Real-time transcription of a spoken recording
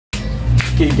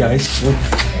Okay guys, so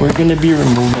we're gonna be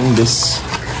removing this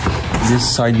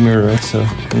side mirror, so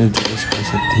we need to just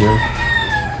place it here.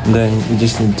 And then we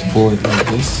just need to pull it like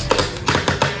this.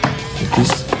 Like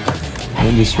this.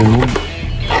 And just remove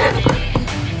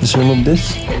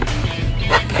this.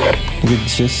 You could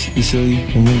just easily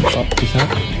remove up the top.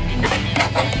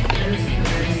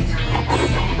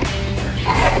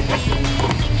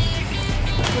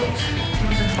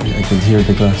 I could hear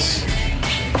the glass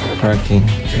cracking.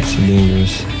 It's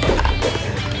dangerous.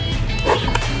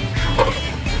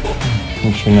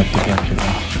 Make sure not to crack it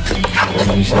off.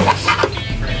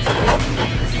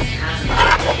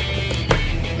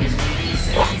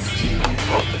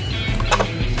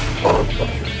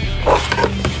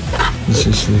 This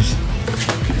is loose.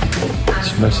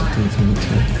 Smash it into the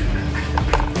two.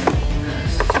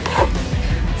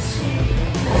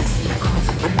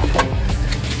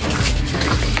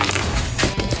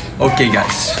 Okay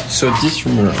guys, so this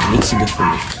mirror, it's good for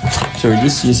me. So we're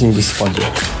just using this sponge.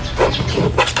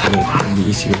 It'll be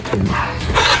easier to remove.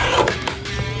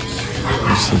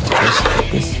 Just need to press it like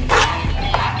this.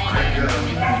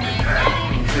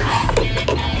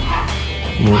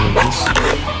 More like this.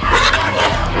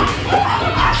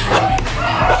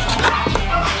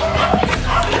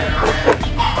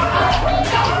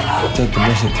 Try to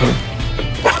brush it here.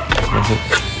 Brush it.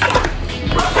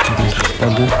 There's the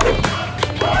sponge.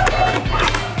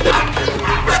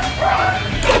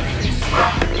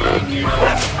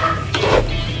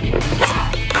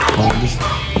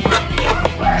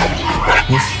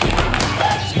 This.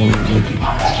 So maybe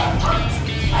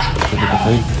put it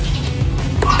aside.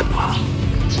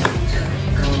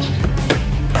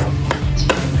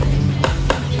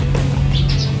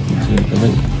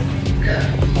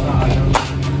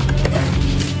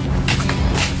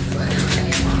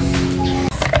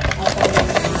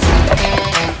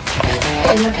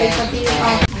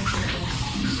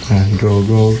 Go.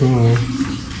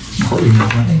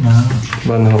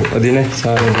 Banaw. Adi na,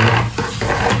 sa akin din.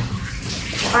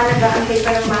 Paano ba ang kayo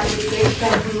parang ma-edit ka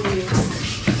video?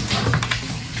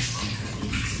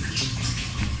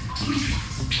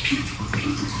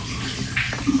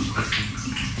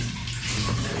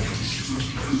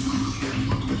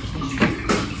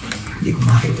 Hindi ko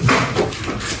makita.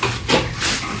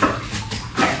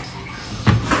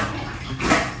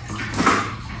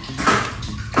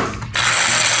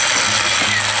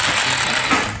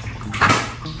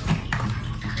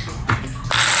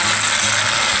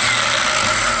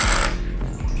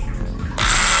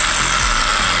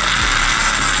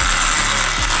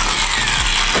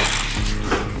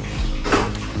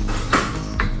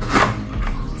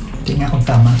 Tingnan kung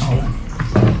tama ako lang.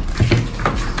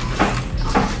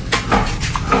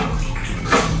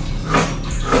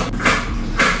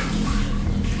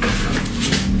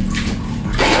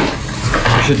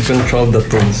 You should control the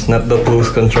tools, not the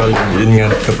tools control you. Yun nga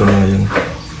katunayan.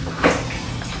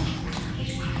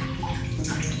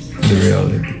 The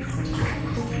reality.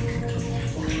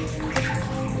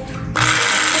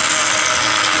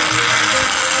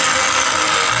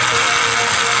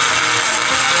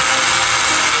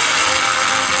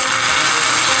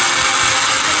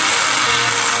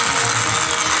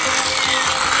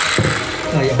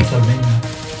 Kaya ko sabihin na.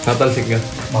 Natalsik ka?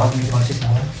 Bakit may pasik na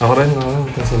ako? Ako rin,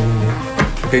 natalsik na.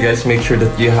 Okay guys, make sure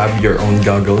that you have your own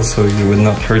goggles so you will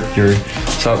not hurt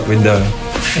yourself with the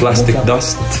plastic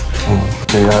dust.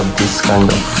 So you have this kind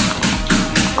of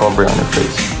cover on your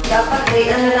face. Dapat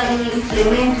ano lang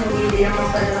ini-implement, hindi naman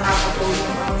pala nakakatulong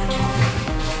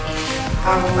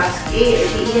ang mask.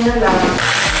 Iyan na lang.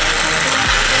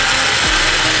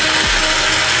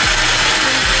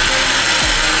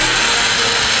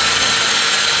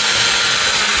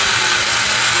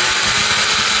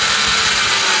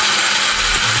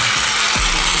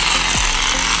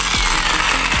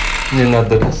 Hindi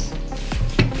nadalas.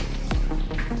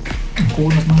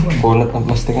 Kunat na ko. Kunat ng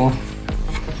plastic nga.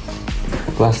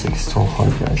 Plastic is so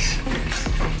hard guys.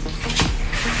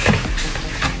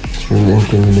 It's really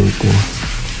intimidating.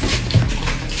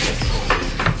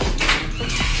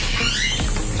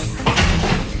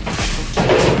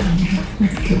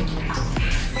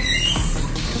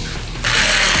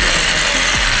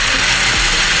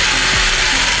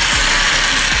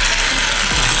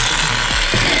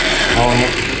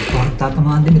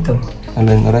 Tatamaan din ito.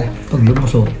 Alin, aray? Pag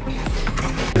lumusot.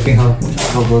 Ping hapon.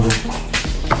 Go.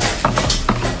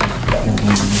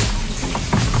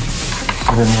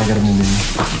 Aray, magagamit din.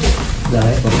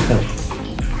 Dahil, pagkat.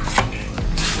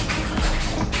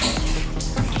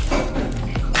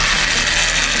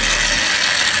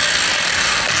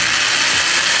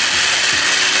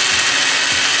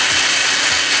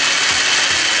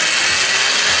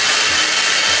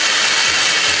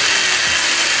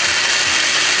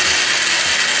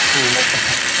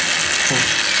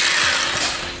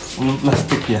 Anong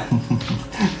plastic yan?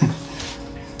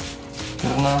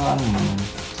 Pero nakakaano naman.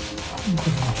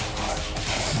 Okay.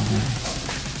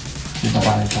 Dito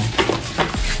pa ito.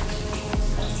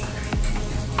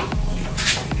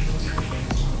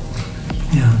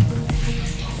 Yan.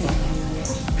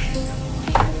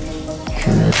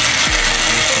 Sure.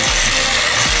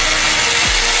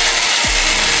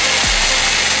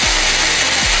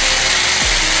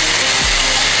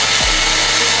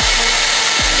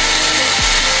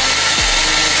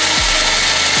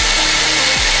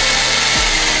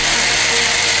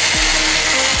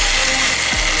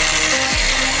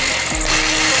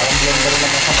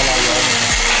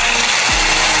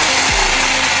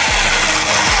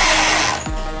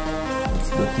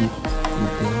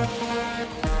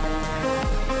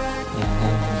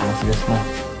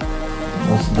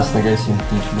 That's na guys yung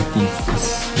teeth. The teeth is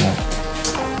not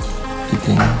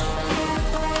eating.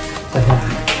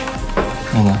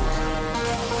 Yun na.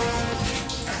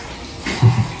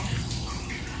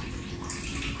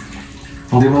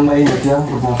 Hindi mo mainit yan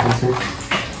pag nakasip?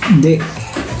 Hindi.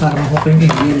 Para makuha yung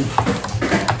igil.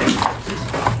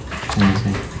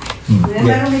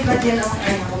 Pero may ba't yan ang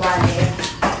nakawali?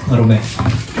 Marumi.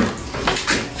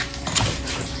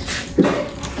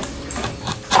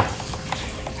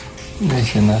 Hindi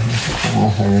siya na.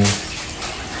 Mahal.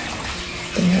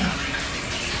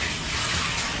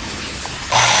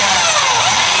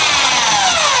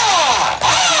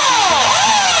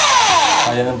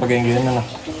 Kaya ng pag-ingin na na.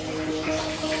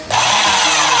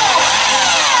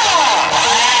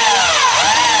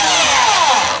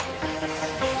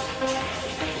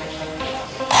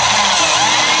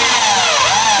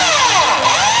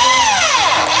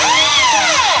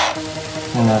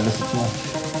 Nalasit mo.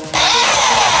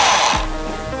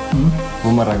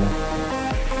 Bumaraga.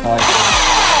 Okay.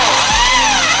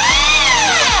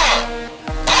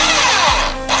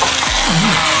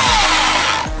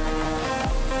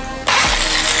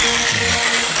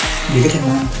 Bigat yan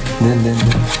man. Then.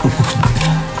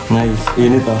 Nice.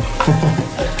 Init oh.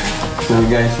 So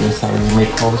guys, that's how we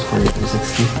make holes for the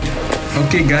 360.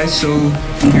 Okay guys, so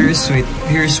here's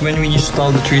when we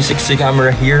install the 360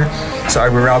 camera here. So I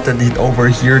routed it over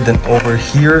here, then over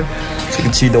here. So you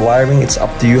can see the wiring. It's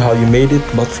up to you how you made it.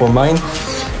 But for mine,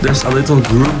 there's a little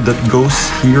groove that goes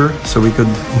here, so we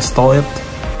could install it.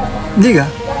 Diga.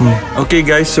 Okay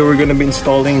guys, so we're gonna be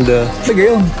installing the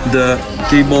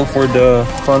cable for the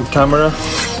front camera.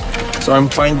 So I'm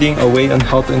finding a way on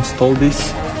how to install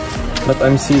this, but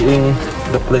I'm seeing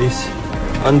the place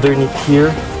underneath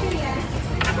here.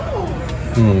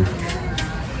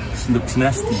 This looks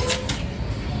nasty.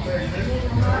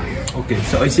 Okay,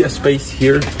 so I see a space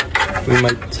here. We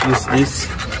might use this.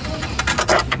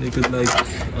 They could like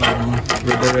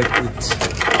redirect it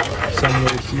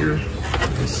somewhere here.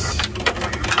 Yes.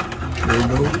 There you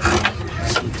go.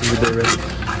 So to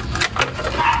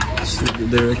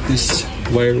redirect this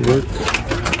wire work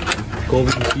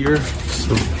going here.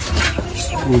 So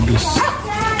just pull this.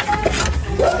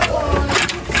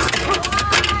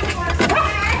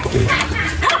 Okay.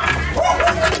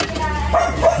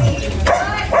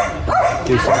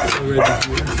 Okay, so it's already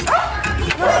here.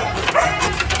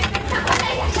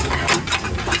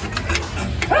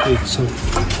 Okay, so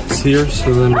it's here, so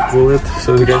then we pull it.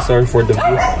 So guys, sorry for the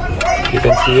view. You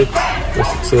can see it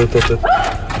because it's a little bit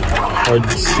hard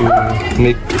to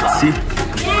make it see.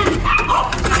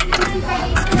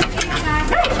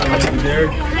 So there,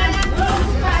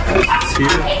 it's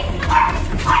here.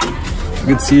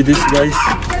 You can see this, guys.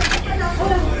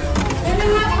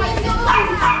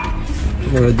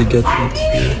 Already get it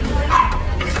here.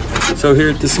 So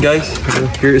here it is, guys.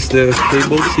 Here is the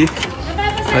cable. See,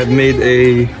 I've made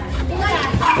a,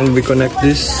 and we connect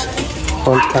this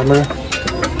front camera.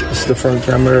 This is the front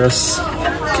camera's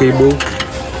cable.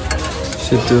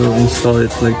 So to install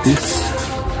it like this,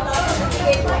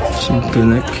 should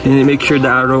connect. And make sure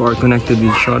the arrow are connected with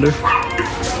each other.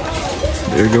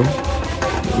 There you go.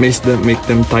 Make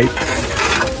them tight.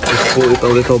 Just pull it a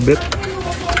little bit.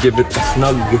 Give it a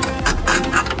snug,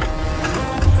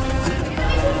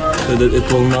 so that it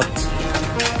will not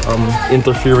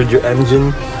interfere with your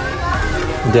engine.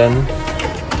 Then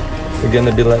we're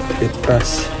gonna be let it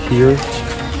pass here,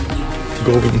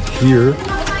 going here.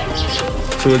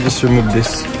 So we'll just remove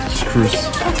this screws.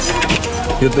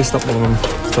 You have to stop mo muna.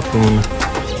 Stop mo muna.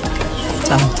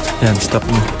 Saan? Yan, stop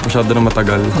mo. Masyado na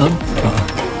matagal.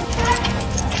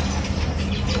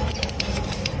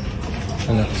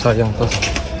 Ano, sayang to.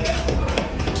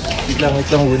 Wait lang,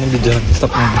 huwag ng video.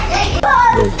 Stop mo.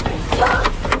 Go.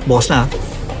 Bukas na.